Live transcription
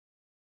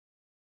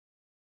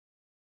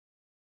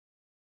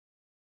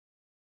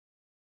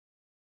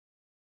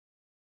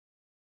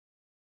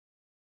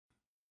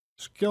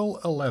Skill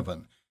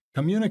 11.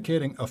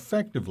 Communicating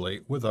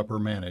effectively with upper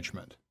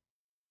management.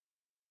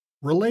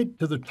 Relate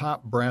to the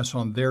top brass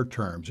on their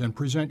terms and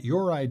present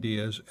your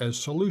ideas as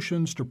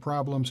solutions to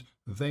problems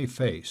they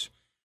face.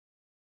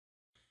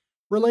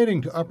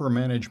 Relating to upper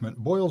management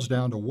boils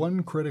down to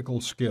one critical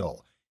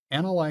skill: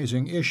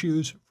 analyzing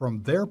issues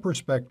from their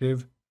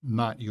perspective,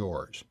 not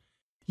yours.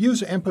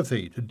 Use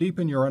empathy to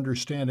deepen your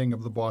understanding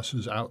of the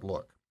boss's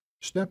outlook.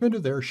 Step into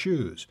their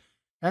shoes.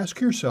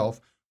 Ask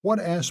yourself, what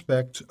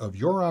aspects of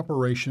your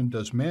operation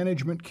does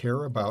management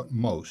care about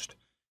most?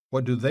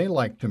 What do they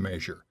like to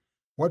measure?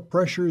 What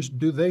pressures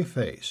do they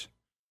face?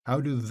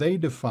 How do they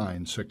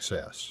define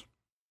success?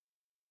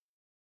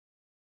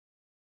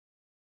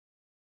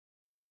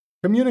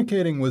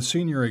 Communicating with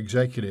senior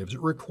executives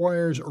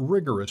requires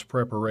rigorous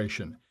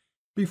preparation.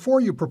 Before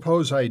you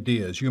propose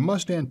ideas, you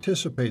must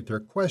anticipate their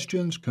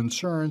questions,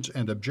 concerns,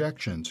 and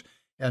objections,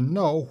 and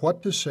know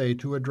what to say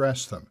to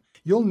address them.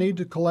 You'll need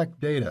to collect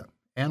data,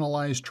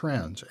 analyze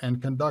trends,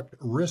 and conduct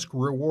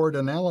risk-reward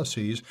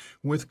analyses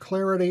with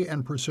clarity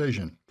and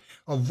precision.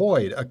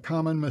 Avoid a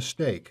common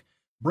mistake,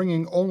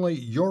 bringing only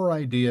your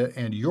idea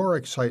and your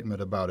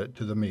excitement about it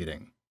to the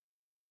meeting.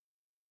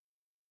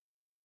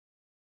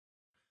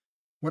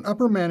 When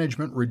upper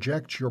management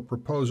rejects your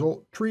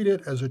proposal, treat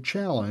it as a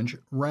challenge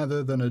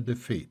rather than a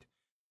defeat.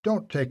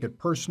 Don't take it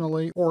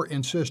personally or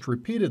insist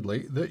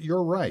repeatedly that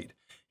you're right.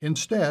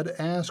 Instead,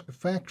 ask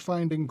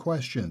fact-finding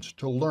questions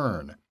to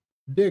learn.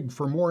 Dig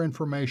for more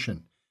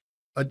information.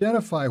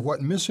 Identify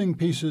what missing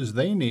pieces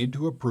they need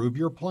to approve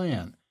your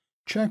plan.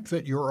 Check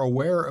that you're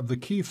aware of the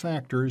key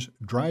factors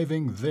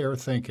driving their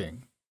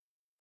thinking.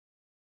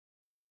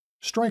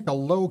 Strike a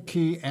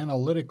low-key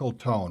analytical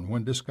tone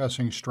when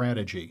discussing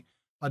strategy.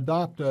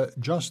 Adopt a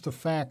just the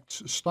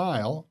facts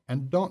style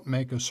and don't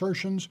make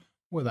assertions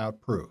without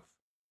proof.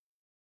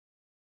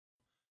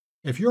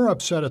 If you're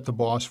upset at the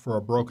boss for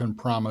a broken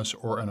promise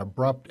or an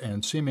abrupt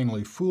and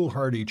seemingly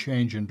foolhardy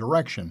change in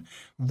direction,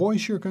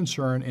 voice your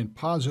concern in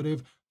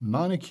positive,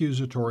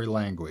 non-accusatory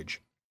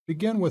language.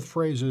 Begin with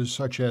phrases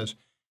such as,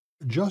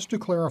 "Just to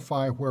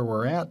clarify where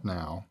we're at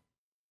now,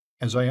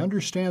 as I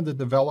understand the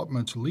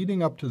developments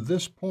leading up to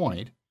this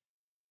point,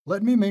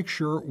 let me make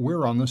sure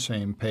we're on the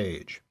same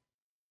page."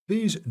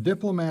 These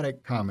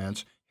diplomatic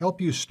comments help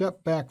you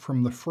step back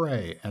from the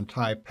fray and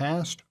tie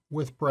past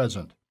with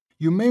present.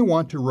 You may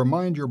want to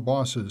remind your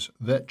bosses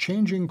that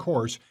changing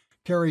course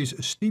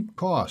carries steep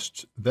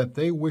costs that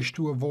they wish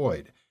to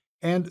avoid,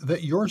 and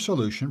that your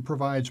solution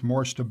provides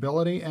more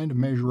stability and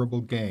measurable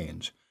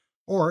gains.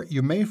 Or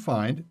you may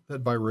find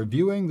that by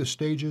reviewing the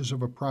stages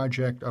of a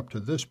project up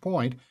to this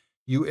point,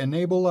 you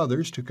enable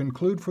others to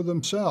conclude for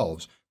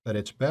themselves that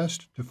it's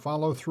best to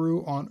follow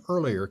through on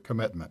earlier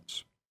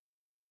commitments.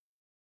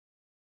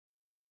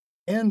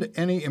 End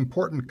any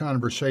important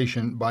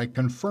conversation by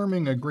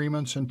confirming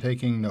agreements and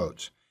taking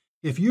notes.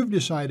 If you've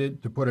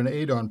decided to put an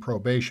aide on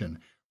probation,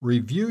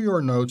 review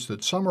your notes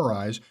that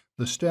summarize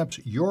the steps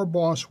your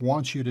boss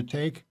wants you to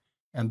take,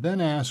 and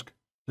then ask,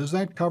 does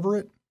that cover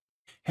it?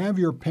 Have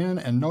your pen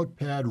and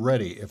notepad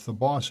ready if the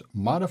boss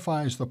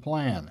modifies the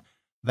plan.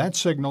 That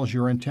signals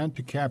your intent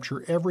to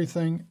capture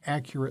everything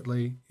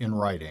accurately in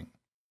writing.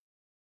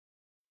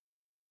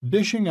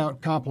 Dishing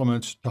out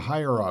compliments to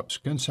higher-ups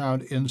can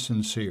sound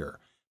insincere,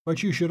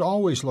 but you should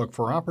always look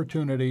for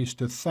opportunities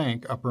to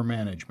thank upper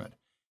management.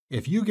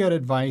 If you get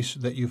advice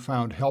that you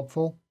found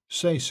helpful,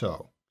 say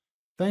so.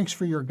 Thanks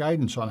for your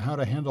guidance on how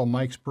to handle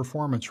Mike's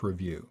performance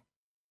review.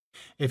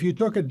 If you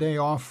took a day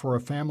off for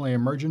a family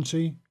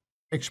emergency,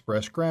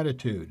 express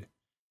gratitude.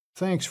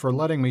 Thanks for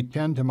letting me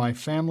tend to my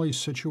family's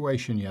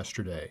situation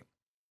yesterday.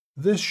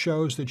 This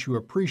shows that you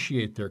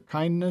appreciate their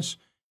kindness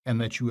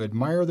and that you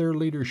admire their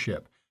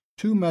leadership,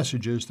 two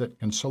messages that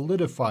can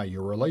solidify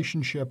your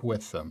relationship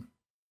with them.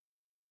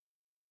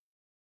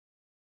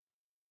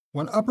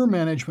 When upper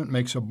management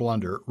makes a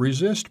blunder,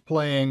 resist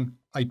playing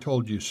 "I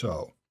told you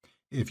so."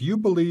 If you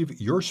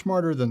believe you're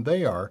smarter than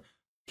they are,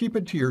 keep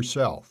it to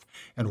yourself.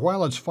 And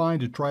while it's fine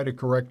to try to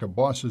correct a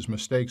boss's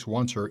mistakes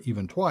once or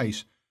even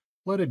twice,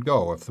 let it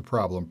go if the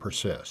problem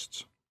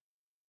persists.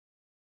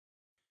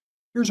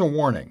 Here's a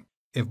warning.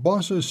 If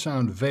bosses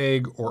sound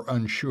vague or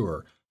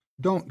unsure,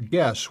 don't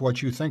guess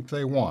what you think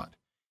they want.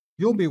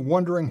 You'll be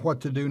wondering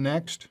what to do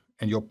next,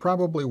 and you'll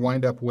probably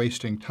wind up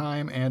wasting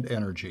time and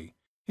energy.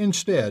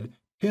 Instead,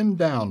 pin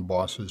down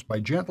bosses by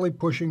gently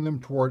pushing them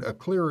toward a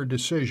clearer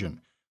decision,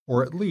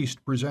 or at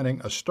least presenting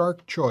a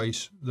stark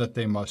choice that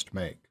they must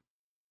make.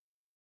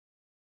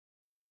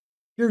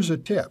 Here's a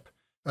tip.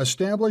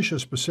 Establish a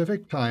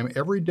specific time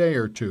every day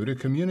or two to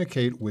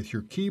communicate with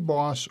your key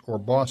boss or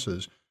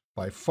bosses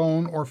by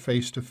phone or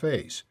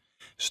face-to-face.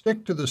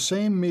 Stick to the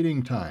same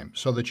meeting time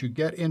so that you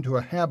get into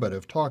a habit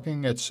of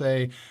talking at,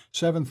 say,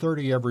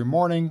 7:30 every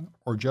morning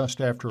or just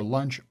after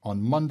lunch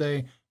on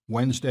Monday,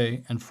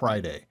 Wednesday, and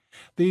Friday.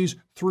 These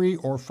 3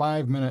 or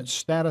 5 minute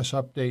status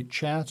update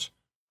chats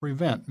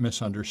prevent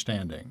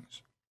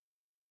misunderstandings.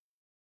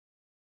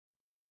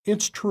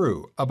 It's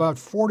true, about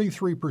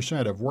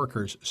 43% of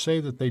workers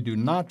say that they do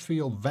not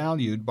feel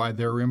valued by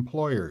their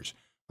employers,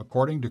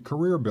 according to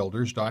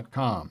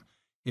CareerBuilders.com.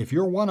 If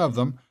you're one of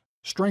them,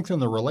 strengthen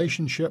the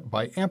relationship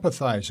by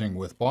empathizing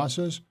with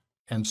bosses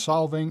and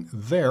solving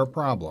their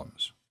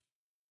problems.